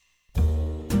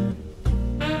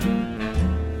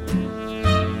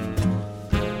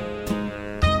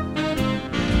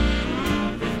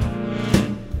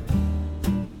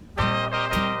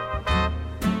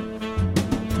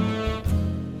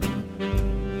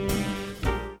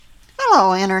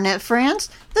Hello, Internet friends.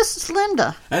 This is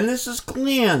Linda. And this is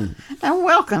Glenn. And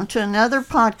welcome to another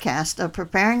podcast of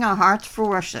Preparing Our Hearts for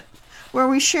Worship, where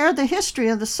we share the history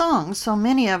of the songs so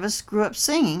many of us grew up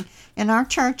singing in our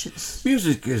churches.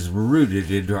 Music is rooted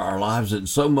into our lives and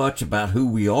so much about who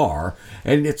we are,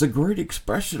 and it's a great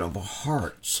expression of our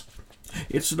hearts.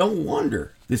 It's no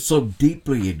wonder it's so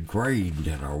deeply ingrained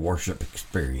in our worship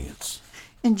experience.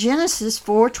 In Genesis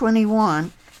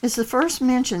 4:21 is the first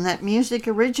mention that music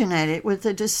originated with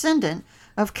a descendant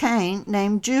of Cain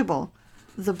named Jubal.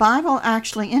 The Bible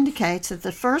actually indicates that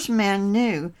the first man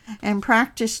knew and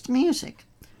practiced music.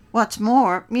 What's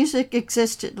more, music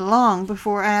existed long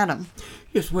before Adam.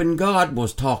 Yes, when God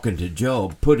was talking to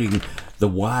Job, putting the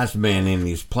wise man in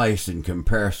his place in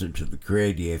comparison to the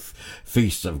creative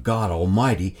feasts of God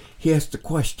Almighty, he asked the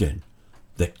question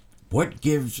that what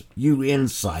gives you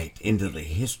insight into the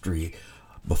history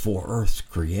before earth's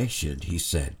creation? He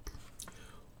said,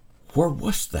 "Where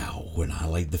wast thou when I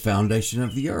laid the foundation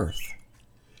of the earth?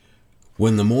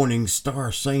 When the morning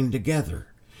stars sang together,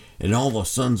 and all the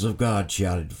sons of God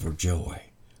shouted for joy."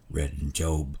 Read in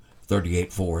Job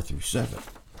 38:4-7.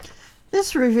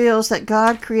 This reveals that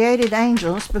God created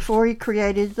angels before he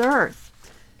created the earth,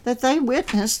 that they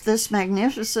witnessed this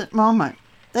magnificent moment,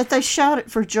 that they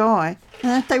shouted for joy,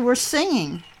 and that they were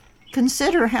singing.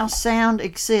 Consider how sound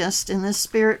exists in the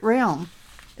spirit realm.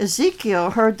 Ezekiel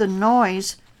heard the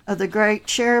noise of the great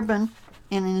cherubim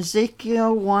in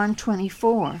Ezekiel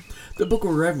 1:24. The book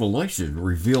of Revelation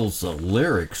reveals the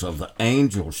lyrics of the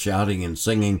angels shouting and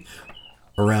singing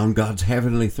around God's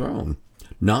heavenly throne,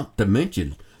 not to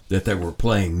mention that they were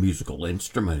playing musical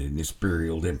instrument in the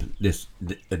spiritual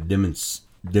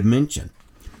dimension.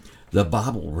 The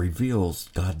Bible reveals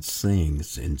God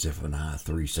sings in Zephaniah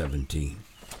 3:17.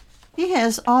 He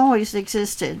has always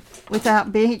existed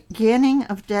without beginning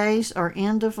of days or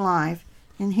end of life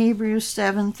in Hebrews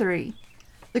 7:3.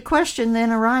 The question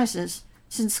then arises,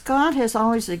 since God has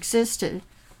always existed,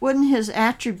 wouldn't his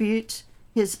attributes,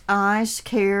 his eyes,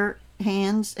 care,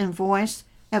 hands, and voice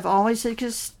have always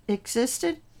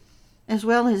existed, as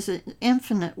well as his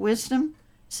infinite wisdom?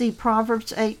 See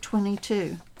Proverbs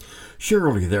 8:22.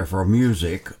 Surely, therefore,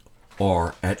 music,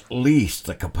 or at least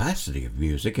the capacity of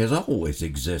music, has always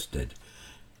existed.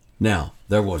 Now,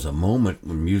 there was a moment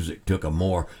when music took a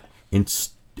more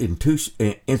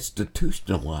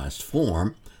institutionalized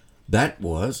form. That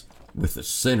was with the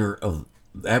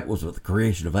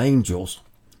creation of angels.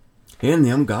 In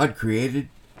them, God created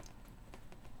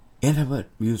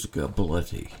intimate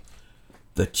musicability.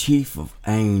 The chief of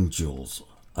angels,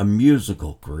 a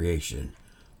musical creation,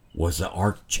 was the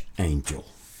archangel.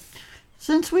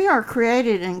 Since we are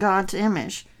created in God's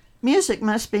image, music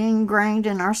must be ingrained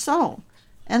in our soul.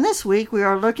 And this week we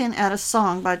are looking at a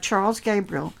song by Charles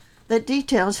Gabriel that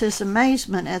details his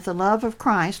amazement at the love of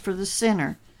Christ for the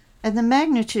sinner and the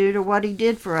magnitude of what he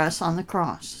did for us on the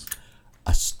cross.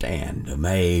 I stand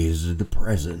amazed in the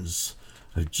presence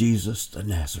of Jesus the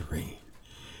Nazarene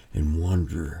and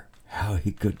wonder how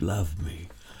he could love me,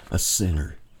 a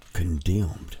sinner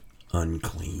condemned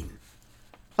unclean.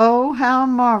 Oh, how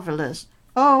marvelous,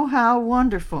 oh, how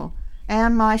wonderful,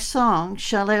 and my song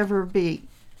shall ever be.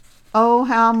 Oh,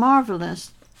 how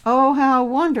marvelous, oh, how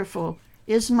wonderful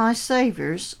is my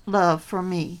Savior's love for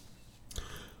me.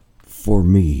 For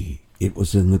me, it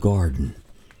was in the garden.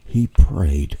 He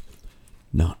prayed,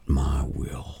 not my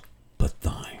will, but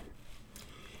thine.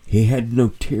 He had no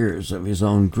tears of his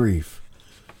own grief,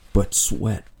 but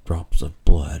sweat drops of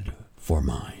blood for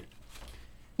mine.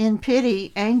 In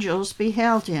pity, angels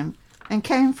beheld him and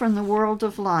came from the world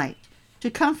of light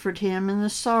to comfort him in the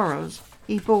sorrows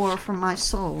he bore for my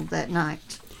soul that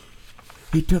night.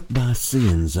 He took my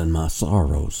sins and my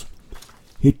sorrows.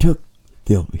 He took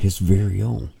his very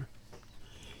own.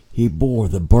 He bore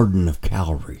the burden of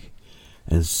Calvary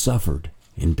and suffered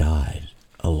and died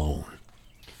alone.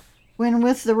 When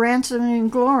with the ransoming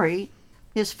glory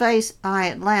his face I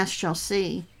at last shall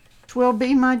see, 'twill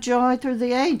be my joy through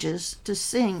the ages to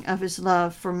sing of his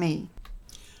love for me.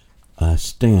 I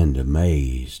stand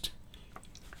amazed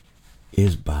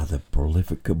is by the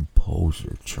prolific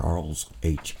composer Charles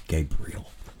H.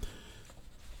 Gabriel,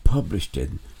 published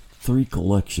in 3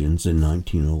 collections in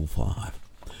 1905.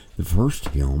 The first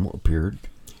hymn appeared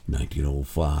in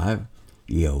 1905,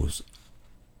 Eos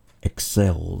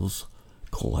Excels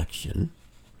collection,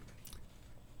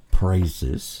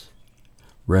 Praises.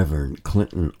 Reverend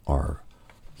Clinton R.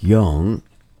 Young,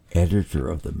 editor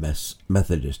of the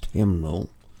Methodist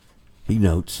Hymnal, he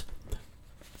notes,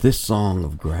 "This song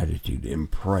of gratitude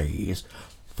and praise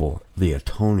for the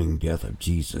atoning death of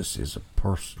Jesus is a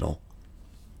personal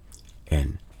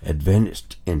and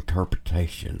Adventist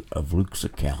interpretation of Luke's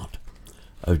account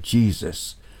of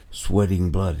Jesus sweating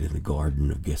blood in the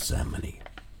Garden of Gethsemane,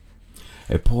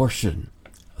 a portion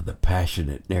of the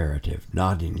passionate narrative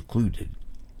not included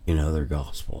in other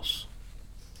Gospels.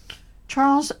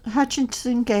 Charles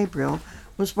Hutchinson Gabriel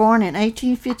was born in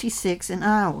 1856 in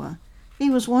Iowa. He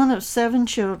was one of 7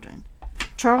 children.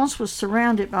 Charles was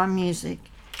surrounded by music,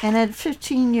 and at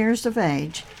 15 years of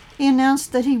age, he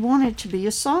announced that he wanted to be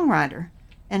a songwriter,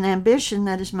 an ambition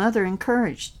that his mother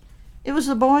encouraged. It was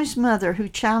the boy's mother who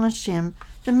challenged him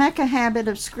to make a habit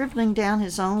of scribbling down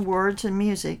his own words and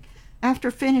music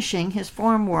after finishing his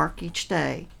farm work each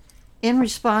day. In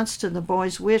response to the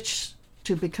boy's wish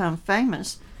to become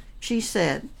famous, she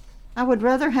said, "I would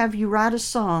rather have you write a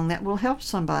song that will help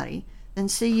somebody than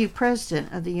see you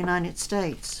President of the United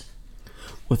States."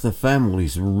 With the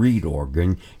family's reed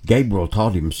organ, Gabriel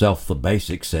taught himself the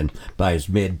basics, and by his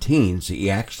mid-teens he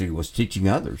actually was teaching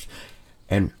others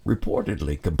and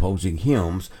reportedly composing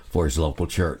hymns for his local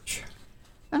church.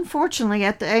 Unfortunately,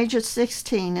 at the age of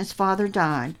 16, his father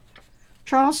died.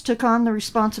 Charles took on the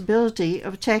responsibility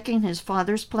of taking his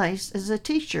father's place as a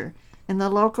teacher in the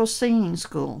local singing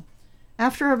school.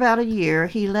 After about a year,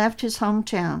 he left his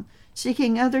hometown,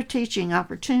 seeking other teaching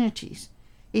opportunities.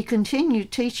 He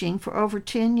continued teaching for over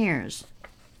 10 years.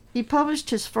 He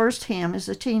published his first hymn as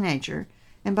a teenager,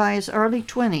 and by his early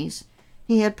 20s,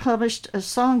 he had published a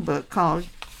songbook called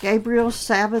Gabriel's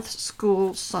Sabbath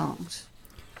School Songs.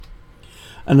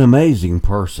 An amazing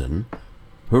person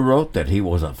who wrote that he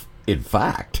was, in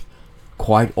fact,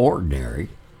 quite ordinary,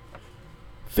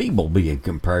 feeble being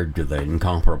compared to the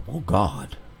incomparable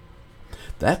God.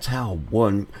 That's how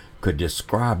one could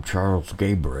describe Charles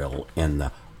Gabriel in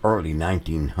the early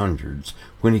 1900s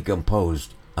when he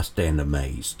composed I Stand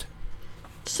Amazed.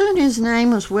 Soon his name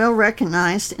was well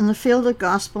recognized in the field of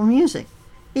gospel music.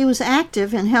 He was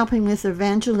active in helping with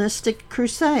evangelistic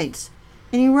crusades,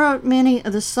 and he wrote many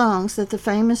of the songs that the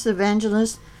famous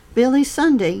evangelist Billy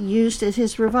Sunday used at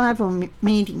his revival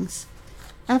meetings.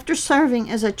 After serving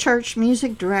as a church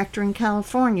music director in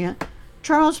California,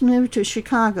 Charles moved to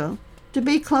Chicago to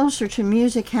be closer to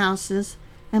music houses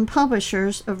and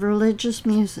publishers of religious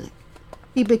music.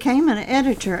 He became an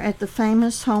editor at the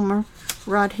famous Homer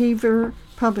Rodhever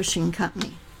Publishing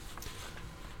Company.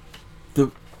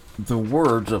 The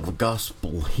words of the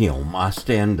gospel hymn, I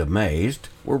Stand Amazed,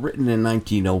 were written in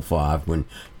 1905 when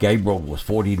Gabriel was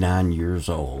 49 years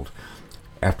old,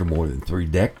 after more than 3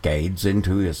 decades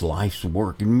into his life's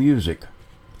work in music.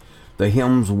 The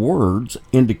hymn's words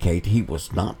indicate he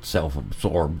was not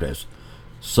self-absorbed as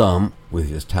some, with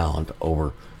his talent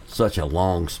over such a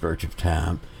long stretch of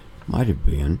time, might have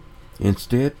been.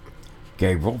 Instead,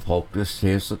 Gabriel focused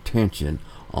his attention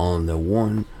on the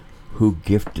one who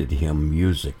gifted him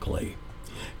musically.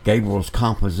 Gabriel's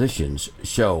compositions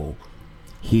show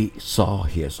he saw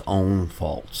his own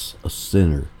faults, a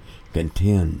sinner,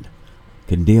 condemned,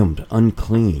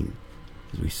 unclean,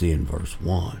 as we see in verse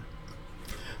 1.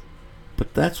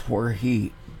 But that's where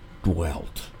he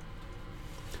dwelt.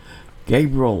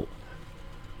 Gabriel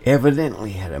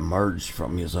evidently had emerged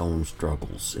from his own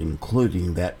struggles,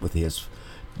 including that with his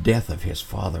death of his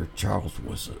father Charles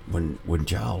when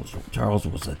Charles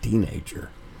was a teenager,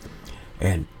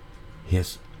 and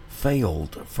his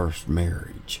failed first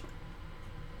marriage,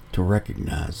 to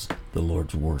recognize the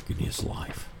Lord's work in his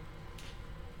life.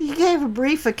 He gave a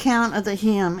brief account of the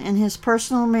hymn in his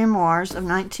personal memoirs of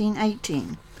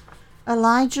 1918.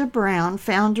 Elijah Brown,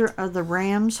 founder of the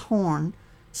Ram's Horn,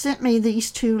 sent me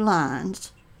these 2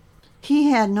 lines.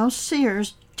 He had no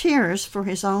tears for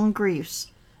his own griefs,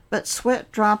 but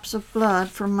sweat drops of blood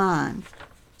for mine,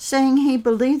 saying he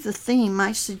believed the theme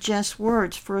might suggest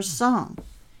words for a song.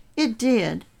 It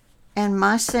did, and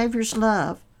My Savior's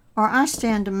Love, or I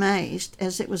Stand Amazed,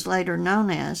 as it was later known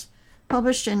as,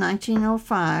 published in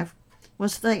 1905,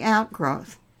 was the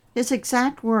outgrowth. His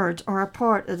exact words are a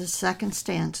part of the second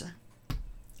stanza.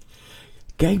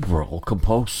 Gabriel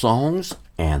composed songs,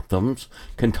 anthems,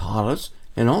 cantatas,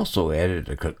 and also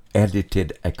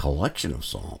edited a collection of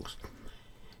songs.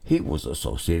 He was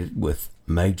associated with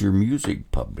major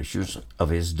music publishers of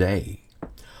his day.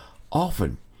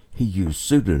 Often he used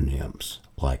pseudonyms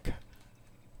like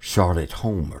Charlotte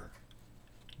Homer,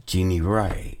 Jeannie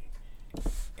Ray,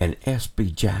 and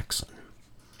S.B. Jackson.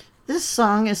 This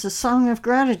song is a song of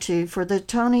gratitude for the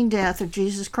atoning death of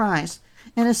Jesus Christ,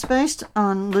 and is based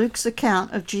on Luke's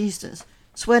account of Jesus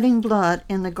sweating blood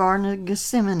in the Garden of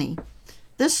Gethsemane.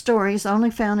 This story is only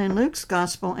found in Luke's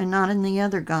Gospel and not in the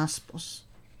other Gospels.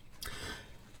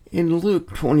 In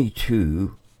Luke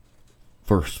 22,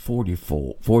 verse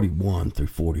 41 through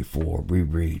 44, we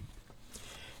read,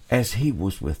 As he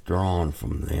was withdrawn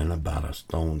from them about a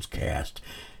stone's cast,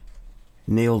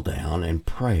 kneeled down and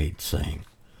prayed, saying,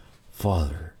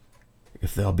 Father,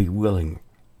 if thou be willing,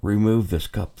 remove this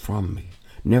cup from me.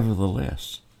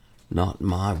 Nevertheless, not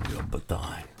my will, but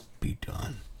thine be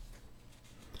done.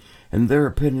 And there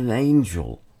appeared an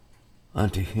angel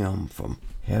unto him from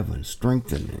heaven,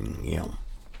 strengthening him.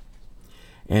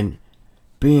 And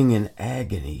being in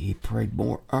agony, he prayed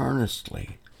more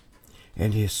earnestly,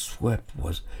 and his sweat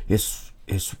was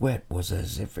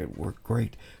as if it were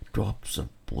great drops of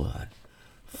blood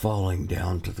falling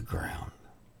down to the ground.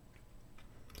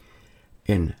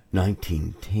 In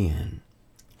 1910,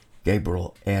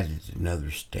 Gabriel added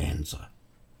another stanza.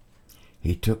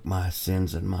 He took my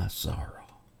sins and my sorrow,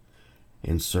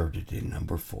 inserted in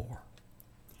number 4.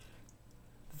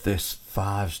 This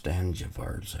 5-stanza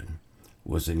version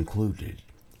was included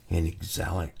in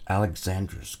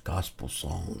Alexandra's Gospel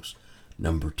Songs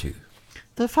number 2.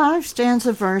 The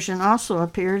 5-stanza version also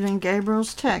appeared in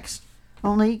Gabriel's text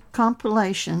only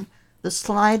compilation, The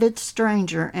Slighted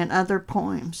Stranger and Other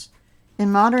Poems.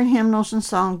 In modern hymnals and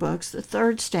songbooks, the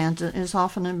 3rd stanza is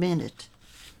often omitted.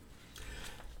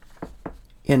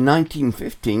 In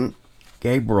 1915,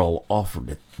 Gabriel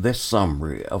offered this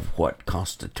summary of what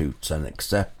constitutes an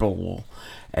acceptable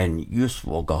and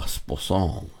useful gospel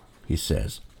song. He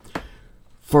says,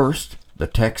 First, the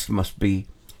text must be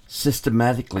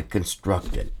systematically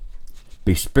constructed,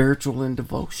 be spiritual and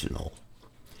devotional.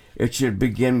 It should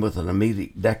begin with an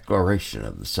immediate declaration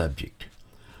of the subject,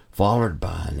 followed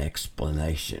by an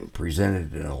explanation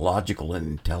presented in a logical and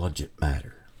intelligent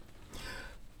manner.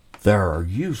 There are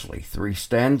usually 3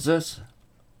 stanzas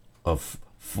of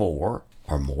 4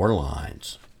 or more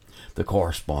lines. The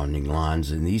corresponding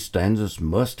lines in these stanzas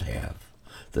must have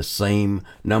the same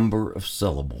number of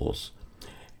syllables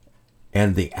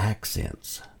and the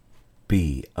accents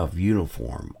be of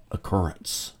uniform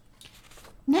occurrence.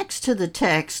 Next to the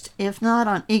text, if not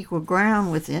on equal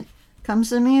ground with it, comes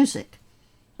the music.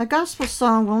 A gospel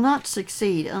song will not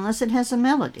succeed unless it has a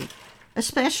melody.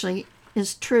 This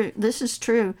is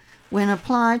true when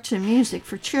applied to music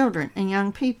for children and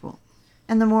young people.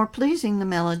 And the more pleasing the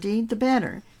melody, the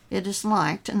better it is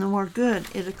liked and the more good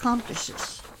it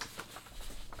accomplishes.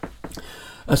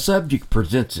 A subject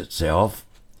presents itself,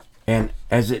 and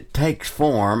as it takes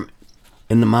form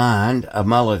in the mind, a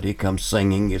melody comes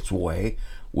singing its way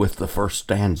with the first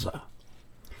stanza.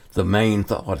 The main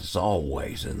thought is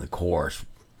always in the chorus,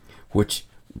 which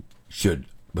should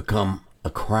become a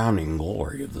crowning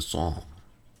glory of the song.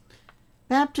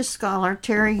 Baptist scholar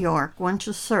Terry York once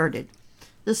asserted,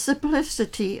 the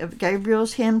simplicity of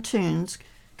Gabriel's hymn tunes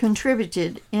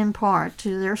contributed in part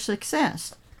to their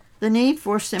success. The need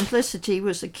for simplicity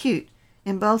was acute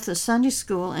in both the Sunday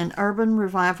school and urban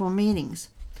revival meetings.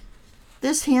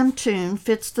 This hymn tune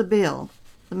fits the bill.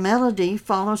 The melody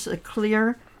follows a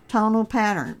clear tonal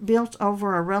pattern built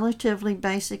over a relatively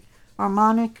basic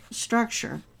harmonic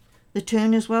structure. The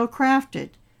tune is well crafted.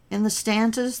 In the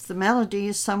stanzas, the melody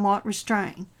is somewhat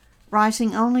restrained,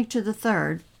 rising only to the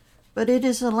 3rd, but it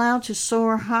is allowed to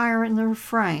soar higher in the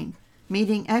refrain,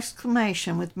 meeting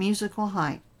exclamation with musical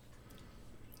height.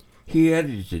 He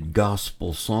edited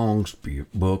gospel songs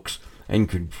books and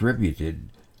contributed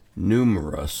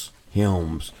numerous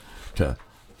hymns to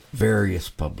various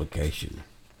publications.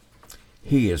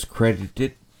 He is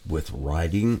credited with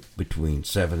writing between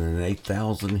 7,000 and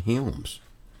 8,000 hymns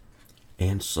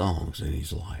and songs in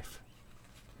his life.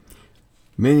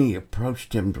 Many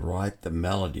approached him to write the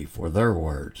melody for their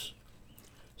words.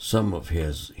 Some of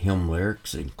his hymn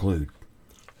lyrics include,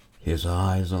 His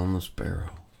eyes on the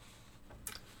sparrow,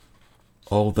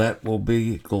 Oh, that will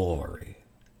be glory,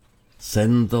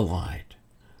 Send the light,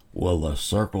 Will the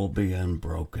circle be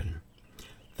unbroken,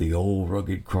 The old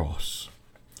rugged cross,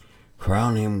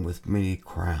 Crown him with many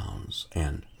crowns,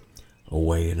 and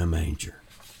Away in a manger.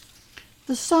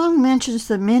 The song mentions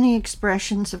the many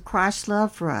expressions of Christ's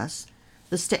love for us.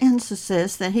 The stanza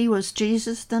says that he was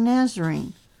Jesus the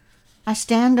Nazarene. I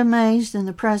stand amazed in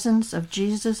the presence of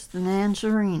Jesus the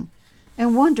Nazarene,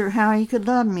 and wonder how he could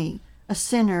love me, a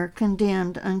sinner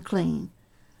condemned unclean.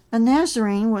 A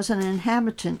Nazarene was an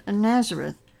inhabitant of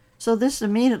Nazareth, so this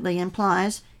immediately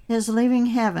implies his leaving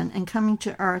heaven and coming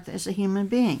to earth as a human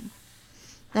being.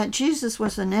 That Jesus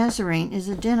was a Nazarene is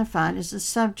identified as the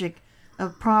subject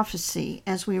of prophecy,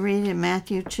 as we read in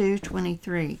Matthew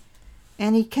 2:23.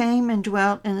 And he came and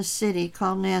dwelt in a city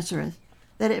called Nazareth,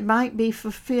 that it might be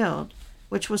fulfilled,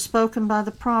 which was spoken by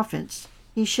the prophets,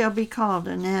 he shall be called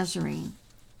a Nazarene.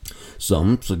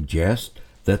 Some suggest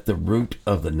that the root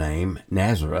of the name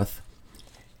Nazareth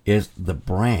is the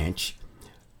branch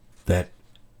that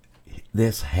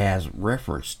this has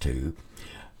reference to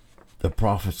the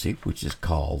prophecy which is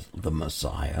called the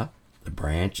Messiah, the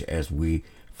branch, as we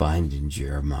find in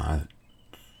Jeremiah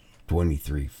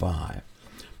 23:5.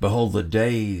 Behold, the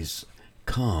days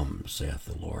come, saith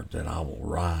the Lord, that I will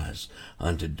rise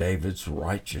unto David's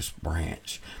righteous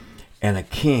branch, and a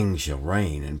king shall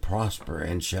reign and prosper,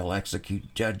 and shall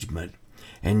execute judgment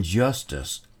and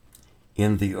justice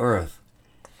in the earth.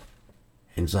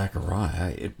 In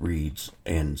Zechariah it reads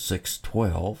in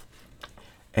 6:12,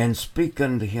 and speak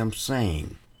unto him,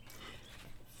 saying,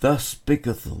 Thus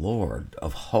speaketh the Lord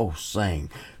of hosts, saying,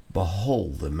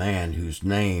 Behold, the man whose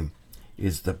name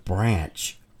is the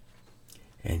branch,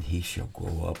 and he shall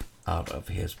grow up out of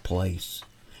his place,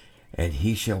 and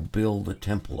he shall build the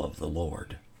temple of the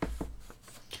Lord.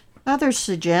 Others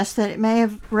suggest that it may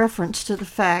have reference to the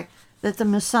fact that the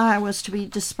Messiah was to be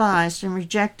despised and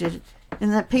rejected,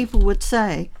 and that people would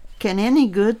say, Can any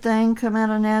good thing come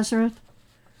out of Nazareth?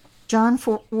 John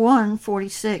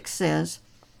 1:46 says,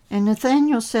 And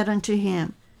Nathanael said unto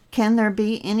him, Can there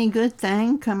be any good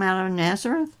thing come out of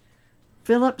Nazareth?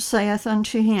 Philip saith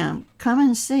unto him, Come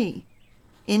and see.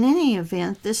 In any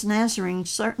event, this Nazarene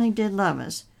certainly did love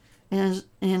us. And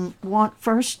in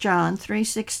 1 John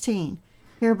 3:16,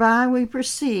 Hereby we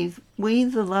perceive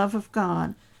the love of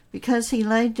God, because he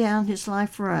laid down his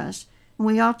life for us, and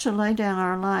we ought to lay down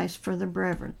our lives for the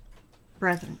brethren.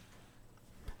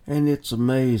 And it's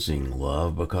amazing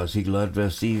love, because he loved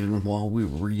us even while we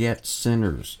were yet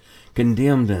sinners,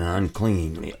 condemned and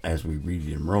unclean, as we read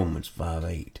in Romans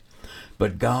 5:8.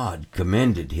 But God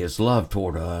commended his love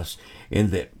toward us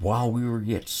in that while we were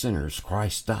yet sinners,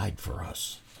 Christ died for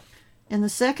us. In the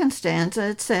second stanza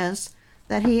it says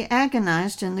that he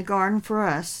agonized in the garden for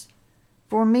us.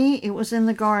 For me it was in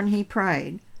the garden he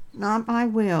prayed, Not my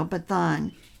will, but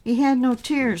thine. He had no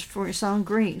tears for his own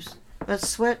griefs, but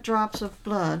sweat drops of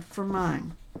blood for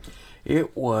mine.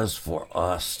 It was for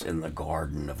us in the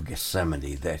Garden of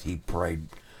Gethsemane that he prayed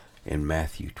in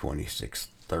Matthew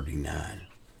 26:39.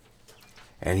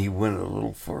 And he went a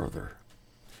little further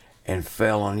and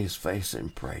fell on his face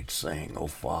and prayed, saying, O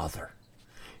Father,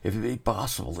 if it be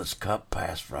possible, this cup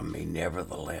pass from me,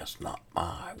 nevertheless, not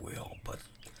my will, but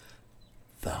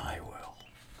thy will.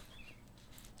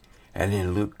 And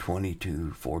in Luke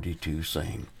 22:42,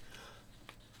 saying,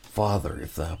 Father,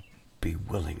 if thou be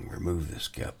willing, remove this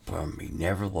cup from me,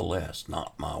 nevertheless,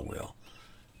 not my will,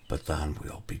 but thine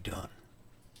will be done.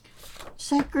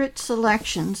 Sacred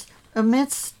Selections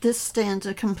omits this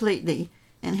stanza completely,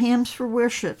 and Hymns for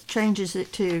Worship changes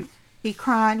it to, He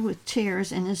cried with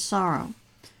tears in his sorrow.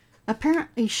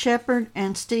 Apparently Shepherd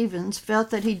and Stevens felt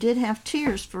that he did have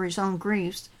tears for his own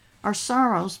griefs or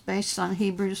sorrows based on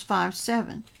Hebrews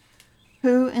 5:7,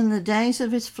 who in the days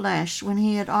of his flesh, when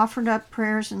he had offered up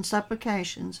prayers and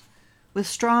supplications, with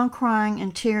strong crying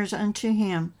and tears unto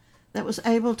him that was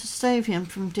able to save him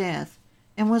from death,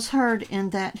 and was heard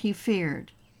in that he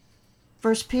feared.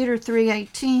 1 Peter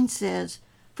 3:18 says,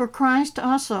 For Christ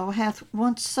also hath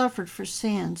once suffered for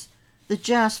sins, the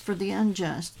just for the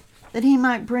unjust, that he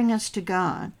might bring us to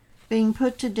God, being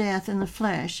put to death in the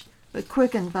flesh, but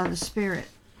quickened by the Spirit.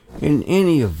 In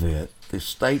any event, this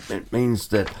statement means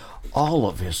that all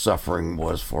of his suffering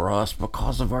was for us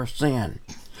because of our sin.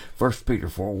 1 Peter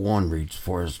 4:1 reads,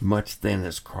 For as much then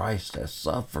as Christ has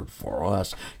suffered for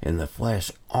us in the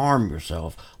flesh, arm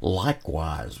yourself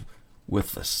likewise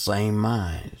with the same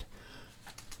mind.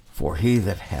 For he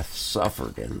that hath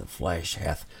suffered in the flesh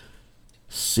hath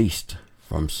ceased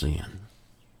from sin.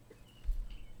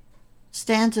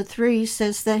 Stanza 3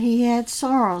 says that he had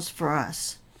sorrows for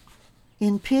us.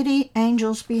 In pity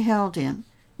angels beheld him,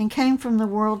 and came from the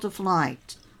world of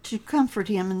light, to comfort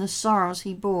him in the sorrows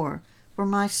he bore for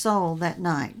my soul that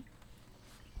night.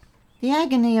 The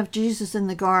agony of Jesus in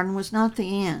the garden was not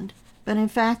the end, but in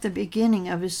fact the beginning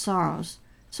of his sorrows.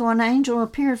 So an angel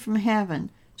appeared from heaven,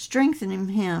 strengthening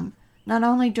him, not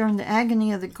only during the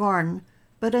agony of the garden,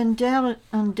 but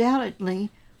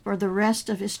undoubtedly for the rest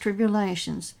of his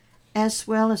tribulations, as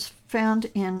well as found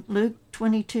in Luke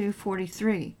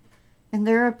 22:43. And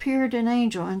there appeared an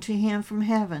angel unto him from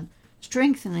heaven,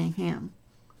 strengthening him.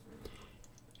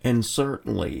 And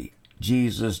certainly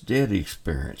Jesus did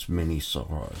experience many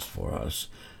sorrows for us.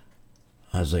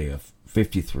 Isaiah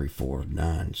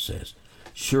 53:4-9 says,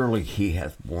 Surely he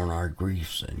hath borne our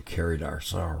griefs and carried our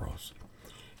sorrows.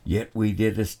 Yet we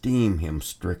did esteem him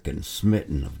stricken,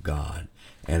 smitten of God,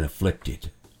 and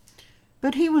afflicted.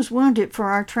 But he was wounded for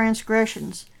our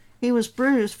transgressions, he was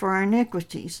bruised for our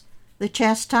iniquities. The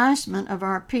chastisement of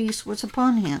our peace was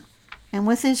upon him, and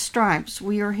with his stripes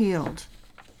we are healed.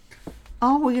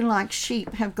 All we like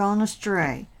sheep have gone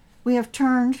astray. We have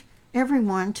turned every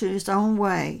one to his own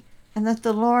way, and that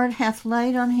the Lord hath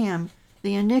laid on him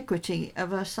the iniquity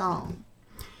of us all.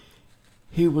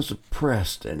 He was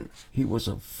oppressed and he was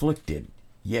afflicted,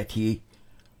 yet he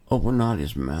opened not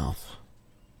his mouth.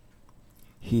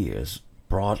 He is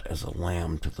brought as a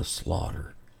lamb to the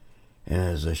slaughter, and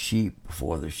as a sheep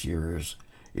before the shearers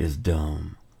is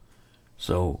dumb,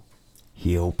 so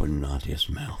he opened not his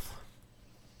mouth.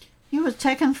 He was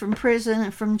taken from prison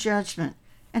and from judgment,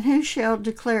 and who shall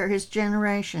declare his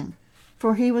generation?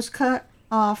 For he was cut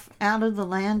off out of the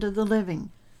land of the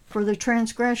living. For the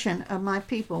transgression of my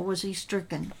people was he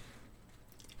stricken.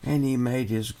 And he made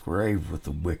his grave with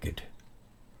the wicked,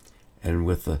 and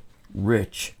with the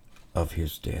rich of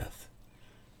his death,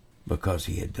 because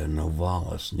he had done no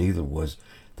violence, neither was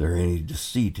there any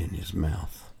deceit in his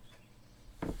mouth.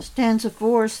 Stanza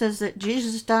 4 says that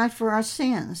Jesus died for our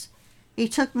sins. He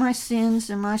took my sins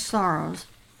and my sorrows.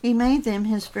 He made them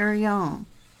his very own.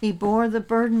 He bore the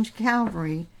burden to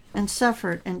Calvary and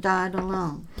suffered and died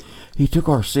alone. He took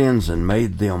our sins and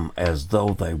made them as though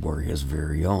they were his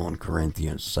very own. 2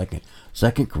 Corinthians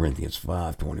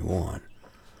 5:21.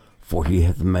 For he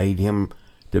hath made him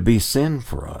to be sin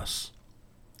for us,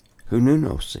 who knew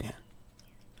no sin,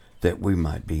 that we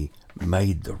might be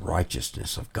made the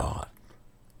righteousness of God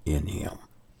in him.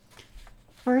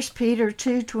 1 Peter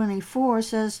 2:24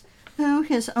 says, who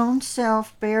his own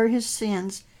self bare his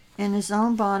sins in his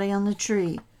own body on the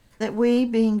tree, that we,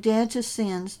 being dead to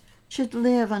sins, should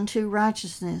live unto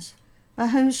righteousness, by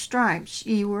whose stripes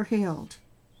ye were healed.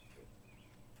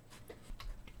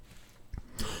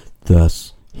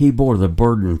 Thus he bore the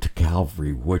burden to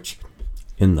Calvary, which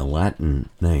in the Latin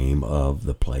name of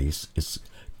the place is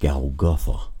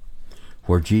Golgotha,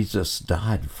 where Jesus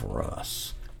died for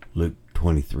us. Luke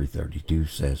 23:32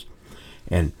 says,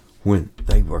 and when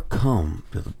they were come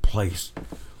to the place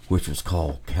which was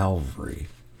called Calvary,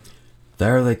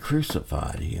 there they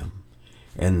crucified him,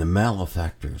 and the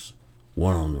malefactors,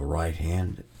 one on the right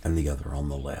hand and the other on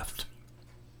the left.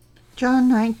 John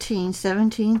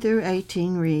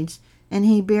 19:17-18 reads, and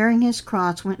he bearing his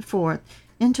cross went forth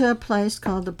into a place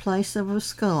called the place of a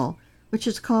skull, which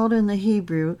is called in the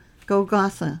Hebrew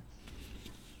Golgotha,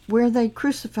 where they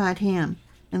crucified him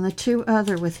and the two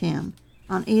other with him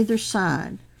on either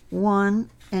side, one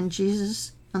and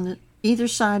Jesus on the either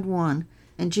side one,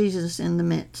 and Jesus in the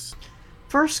midst.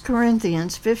 1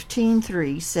 Corinthians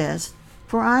 15:3 says,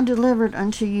 for I delivered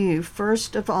unto you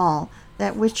first of all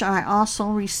that which I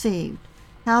also received,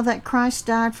 how that Christ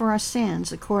died for our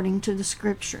sins according to the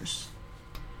Scriptures.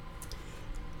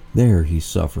 There he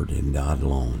suffered and died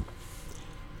alone.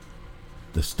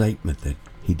 The statement that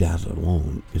he died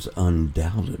alone is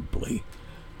undoubtedly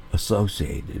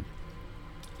associated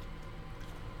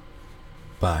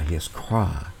by his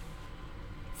cry,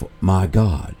 for, my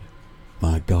God,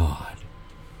 why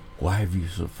have you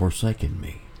forsaken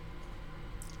me?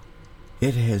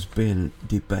 It has been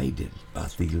debated by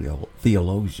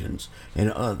theologians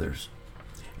and others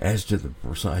as to the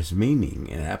precise meaning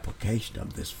and application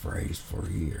of this phrase for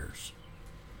years.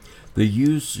 The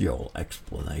usual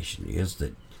explanation is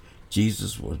that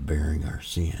Jesus was bearing our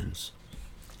sins,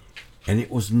 and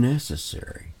it was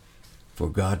necessary for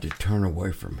God to turn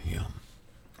away from him,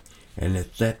 and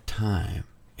at that time,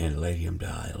 and let him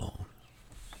die alone.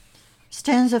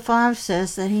 Stanza 5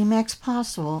 says that he makes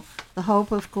possible the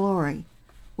hope of glory,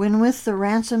 when with the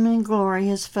ransoming glory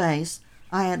his face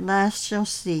I at last shall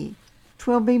see.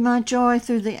 'Twill be my joy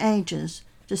through the ages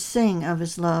to sing of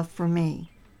his love for me.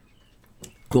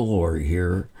 Glory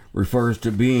here refers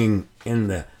to being in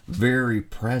the very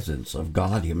presence of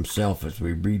God himself, as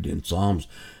we read in Psalms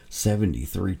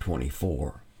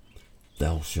 73:24.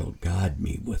 Thou shalt guide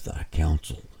me with thy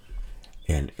counsel,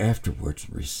 and afterwards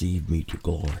receive me to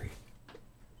glory.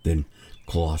 Then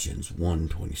Colossians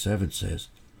 1:27 says,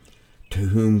 to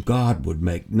whom God would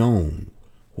make known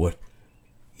what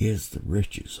is the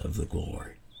riches of the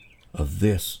glory of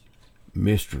this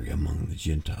mystery among the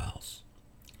Gentiles,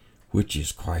 which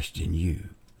is Christ in you,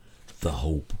 the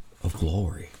hope of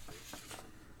glory.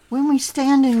 When we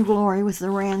stand in glory with the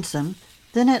ransom,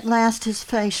 then at last his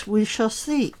face we shall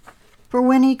see. For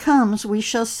when he comes, we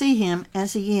shall see him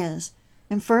as he is.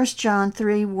 In 1 John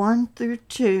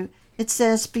 3:1-2, it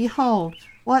says, behold,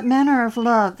 what manner of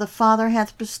love the Father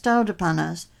hath bestowed upon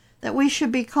us, that we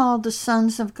should be called the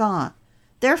sons of God.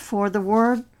 Therefore the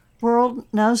world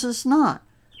knows us not,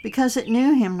 because it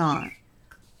knew him not.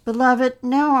 Beloved,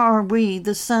 now are we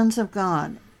the sons of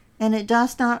God, and it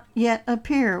does not yet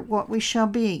appear what we shall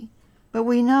be. But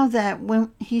we know that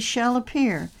when he shall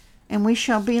appear, and we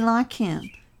shall be like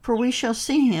him, for we shall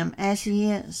see him as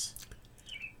he is.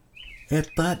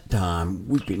 At that time,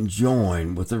 we can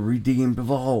join with the redeemed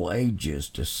of all ages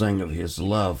to sing of his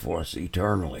love for us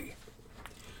eternally.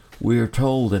 We are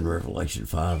told in Revelation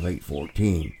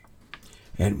 5:8-14,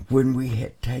 and when we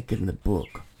had taken the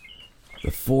book,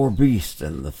 the 4 beasts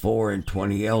and the 24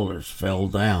 elders fell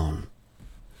down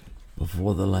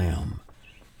before the Lamb,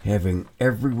 having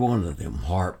every one of them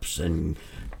harps and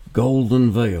golden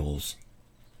veils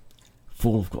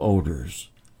full of odors,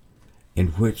 in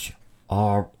which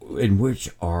are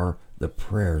the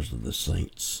prayers of the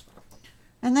saints.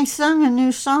 And they sung a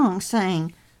new song,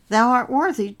 saying, Thou art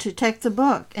worthy to take the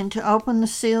book and to open the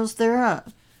seals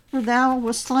thereof, for thou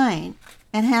wast slain,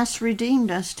 and hast redeemed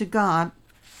us to God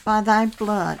by thy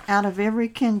blood out of every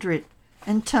kindred,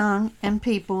 and tongue, and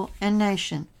people, and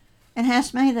nation, and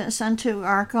hast made us unto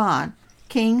our God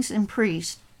kings and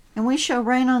priests, and we shall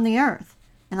reign on the earth.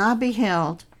 And I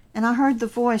beheld, and I heard the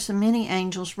voice of many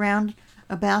angels round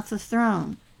about the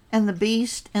throne, and the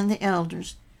beast, and the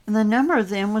elders, and the number of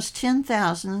them was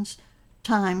 10,000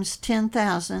 times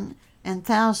 10,000, and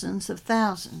thousands of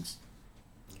thousands,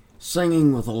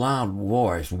 singing with a loud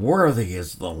voice, Worthy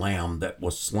is the Lamb that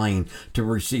was slain to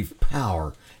receive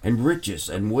power, and riches,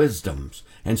 and wisdoms,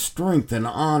 and strength, and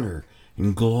honor,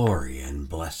 and glory, and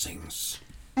blessings.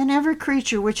 And every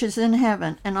creature which is in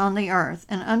heaven, and on the earth,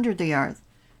 and under the earth,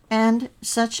 and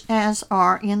such as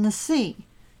are in the sea,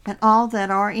 and all that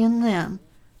are in them,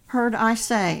 heard I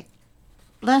say,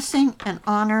 Blessing and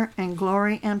honor and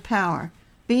glory and power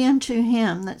be unto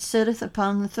him that sitteth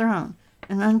upon the throne,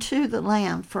 and unto the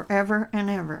Lamb forever and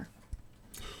ever.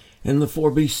 And the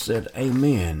 4 beasts said,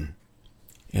 Amen.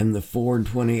 And the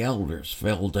 24 elders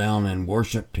fell down and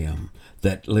worshipped him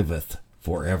that liveth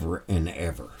forever and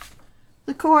ever.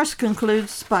 The chorus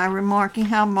concludes by remarking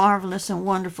how marvelous and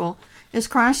wonderful is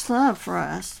Christ's love for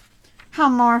us. How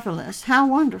marvelous, how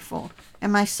wonderful,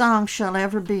 and my song shall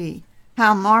ever be.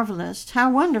 How marvelous,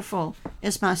 how wonderful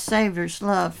is my Savior's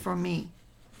love for me.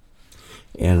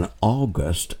 In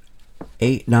August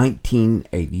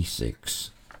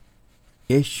 1986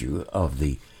 issue of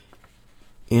the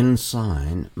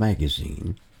Ensign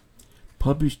magazine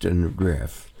published an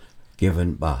address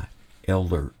given by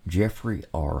Elder Jeffrey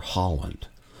R. Holland,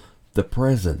 the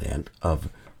president of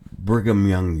Brigham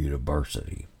Young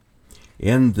University.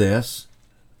 In this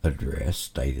address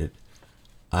stated,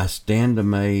 I stand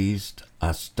amazed,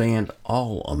 I stand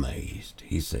all amazed,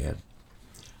 he said.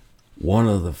 One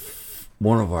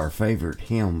of our favorite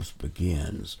hymns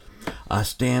begins, I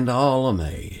stand all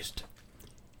amazed.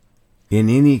 In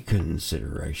any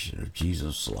consideration of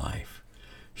Jesus' life,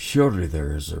 surely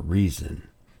there is a reason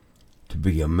to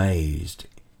be amazed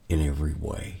in every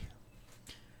way.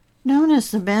 Known as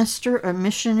the master of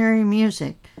missionary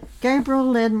music, Gabriel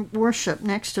led worship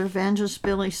next to Evangelist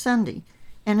Billy Sunday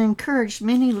and encouraged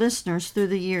many listeners through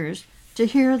the years to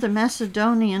hear the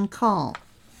Macedonian call.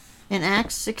 In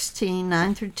Acts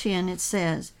 16:9-10 it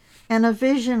says, And a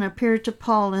vision appeared to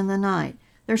Paul in the night.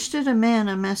 There stood a man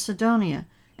of Macedonia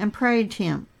and prayed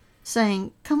him,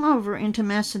 saying, Come over into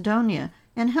Macedonia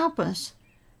and help us.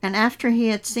 And after he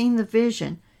had seen the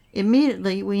vision,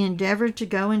 immediately we endeavored to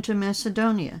go into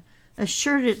Macedonia,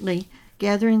 assuredly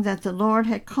gathering that the Lord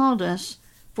had called us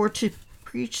for to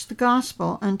preach the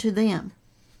gospel unto them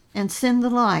and send the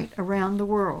light around the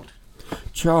world.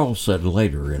 Charles said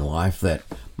later in life that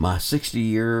my 60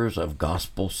 years of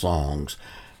gospel songs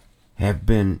have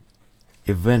been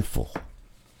eventful,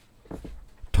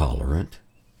 tolerant,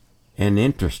 and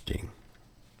interesting.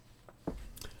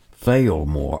 Failure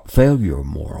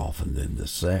more often than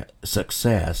the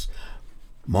success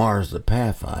mars the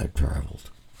path I've traveled.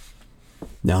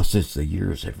 Now, since the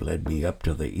years have led me up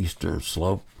to the eastern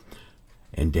slope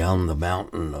and down the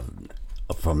mountain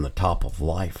from the top of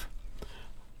life,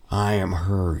 I am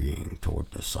hurrying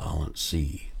toward the silent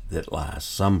sea that lies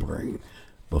slumbering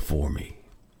before me.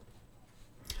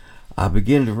 I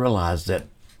begin to realize that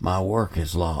my work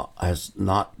has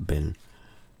not been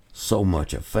so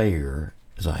much a failure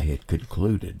as I had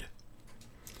concluded.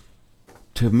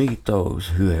 To meet those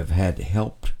who have had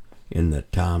helped in the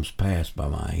times past by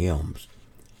my hymns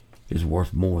is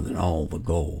worth more than all the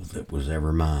gold that was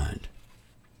ever mined.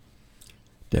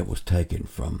 That was taken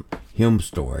from Hymn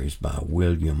Stories by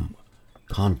William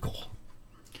Conkle.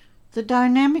 The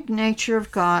dynamic nature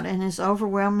of God and his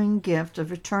overwhelming gift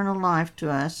of eternal life to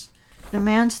us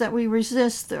demands that we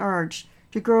resist the urge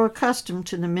to grow accustomed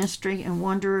to the mystery and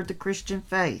wonder of the Christian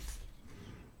faith.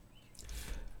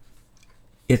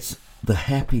 It's the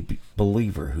happy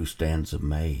believer who stands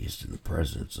amazed in the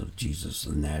presence of Jesus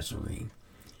the Nazarene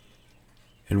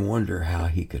and wonder how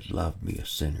he could love me, a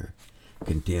sinner,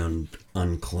 condemned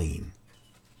unclean.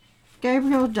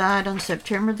 Gabriel died on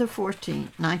September the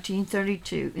 14th,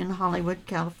 1932, in Hollywood,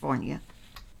 California.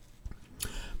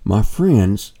 My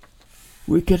friends,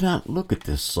 we cannot look at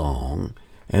this song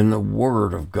and the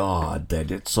Word of God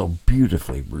that it so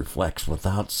beautifully reflects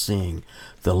without seeing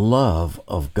the love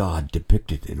of God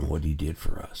depicted in what He did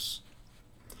for us.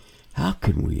 How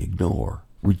can we ignore,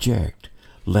 reject,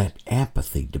 let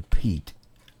apathy deplete,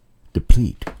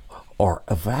 or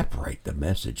evaporate the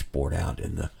message poured out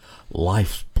in the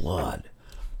life's blood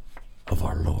of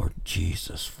our Lord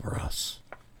Jesus for us?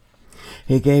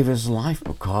 He gave His life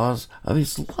because of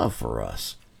His love for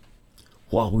us.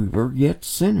 While we were yet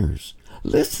sinners,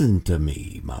 listen to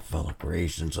me, my fellow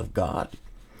creations of God.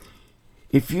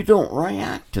 If you don't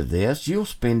react to this, you'll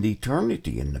spend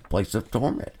eternity in the place of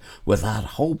torment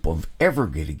without hope of ever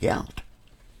getting out.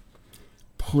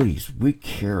 Please, we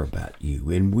care about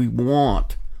you and we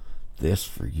want this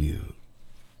for you.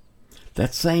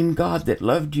 That same God that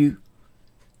loved you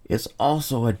is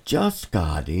also a just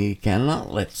God, and He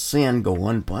cannot let sin go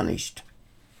unpunished.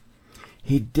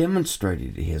 He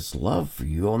demonstrated His love for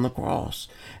you on the cross,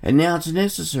 and now it's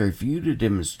necessary for you to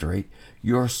demonstrate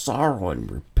your sorrow and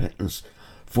repentance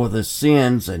for the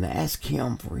sins and ask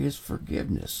Him for His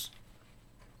forgiveness.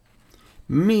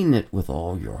 Mean it with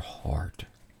all your heart.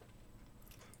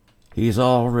 He's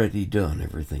already done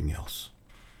everything else.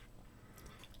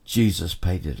 Jesus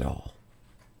paid it all.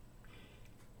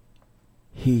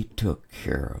 He took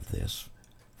care of this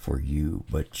for you,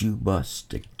 but you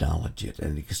must acknowledge it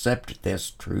and accept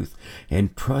this truth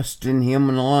and trust in Him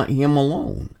and Him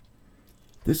alone.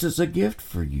 This is a gift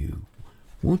for you.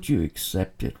 Won't you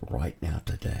accept it right now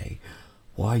today,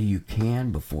 while you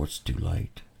can before it's too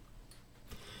late?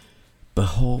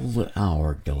 Behold the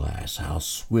hourglass, how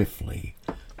swiftly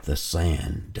the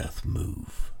sand doth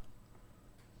move.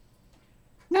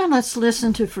 Now let's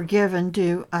listen to Forgive and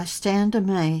Do I Stand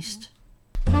Amazed.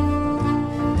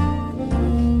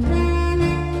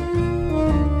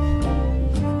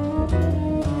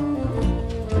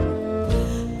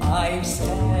 I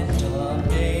stand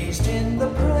amazed in the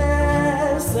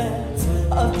presence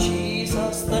of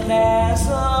Jesus the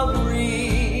Nazarene,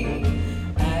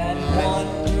 and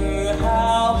wonder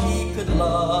how He could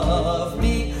love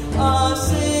me, a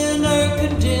sinner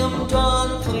condemned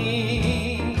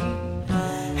unclean.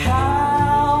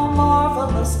 How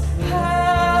marvelous,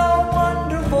 how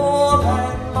wonderful,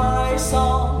 and my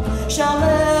song shall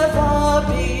ever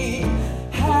be.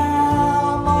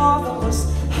 How marvelous,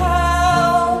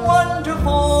 how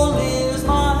wonderful is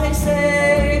my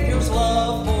Savior's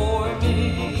love for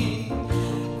me.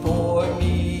 For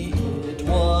me it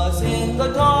was in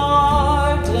the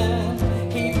garden,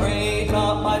 He prayed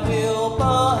not my will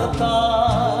but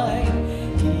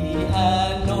thine. He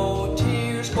had no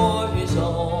tears for His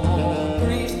own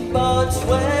griefs, but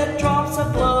sweat drops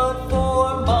of blood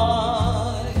for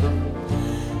mine.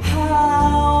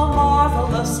 How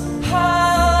marvelous,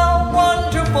 how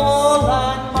wonderful,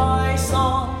 and my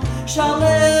song shall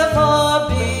ever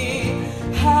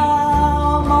be.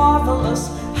 How marvelous,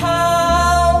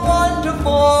 how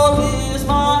wonderful is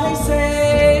my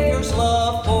Savior's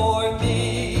love for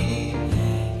me.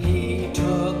 He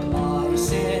took my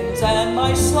sins and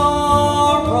my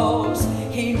sorrows,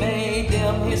 He made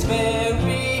them His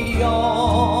very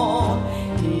own.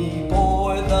 He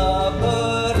bore the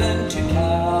burden to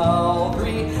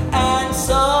Calvary and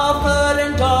suffered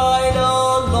and died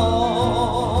alone.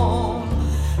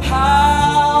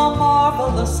 How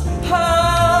marvelous,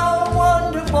 how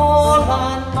wonderful,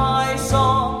 and my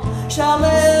song shall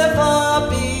ever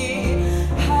be.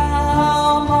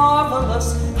 How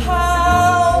marvelous,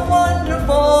 how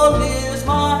wonderful is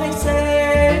my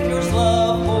Savior's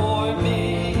love for me.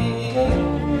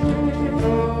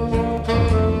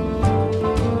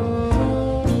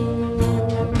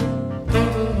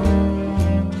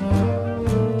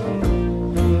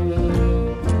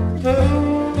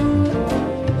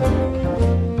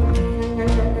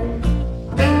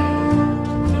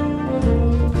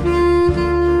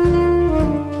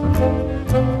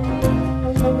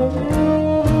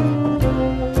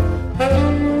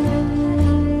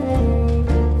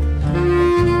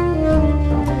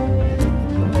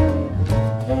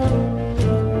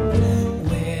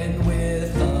 When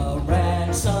with the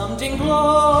ransomed in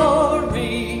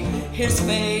glory, His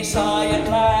face I at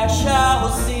last shall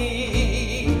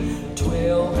see.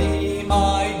 'Twill be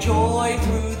my joy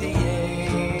through the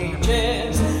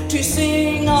ages to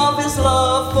sing of His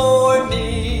love for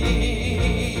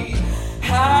me.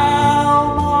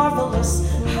 How marvelous,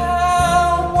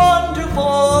 how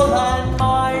wonderful, and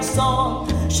my song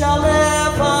shall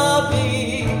ever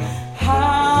be.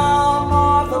 How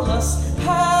marvelous,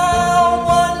 how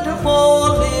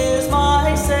wonderful is my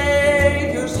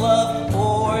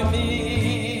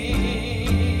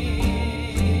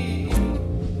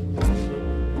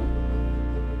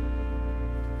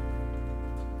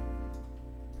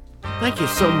Thank you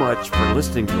so much for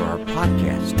listening to our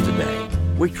podcast today.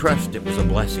 We trust it was a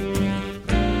blessing to you.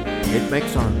 It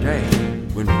makes our day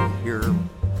when we hear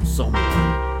someone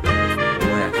that was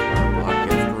blessed by our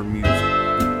podcast or music.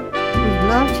 We'd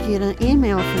love to get an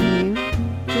email from you.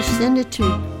 Just send it to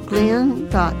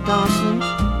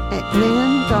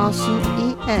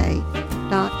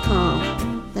glenn.dawson@glenndawsonea.com.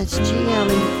 That's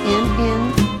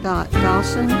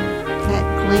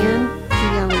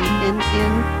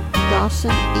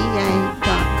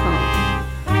glenn.dawsonea.com.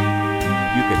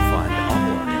 You can find all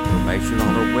our information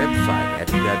on our website at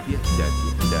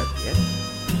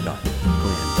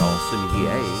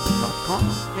www.glenndawsonea.com.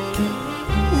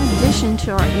 In addition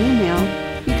to our email,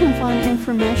 you can find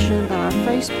information about our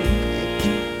Facebook page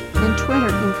and Twitter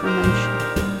information.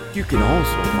 You can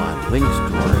also find links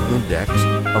to our index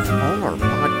of all our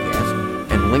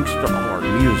podcasts and links to all our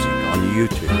music on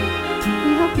YouTube.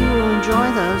 We hope you will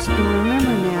enjoy those, and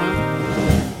remember now,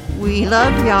 we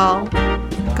love y'all.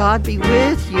 God be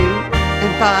with you,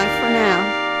 and bye for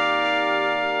now.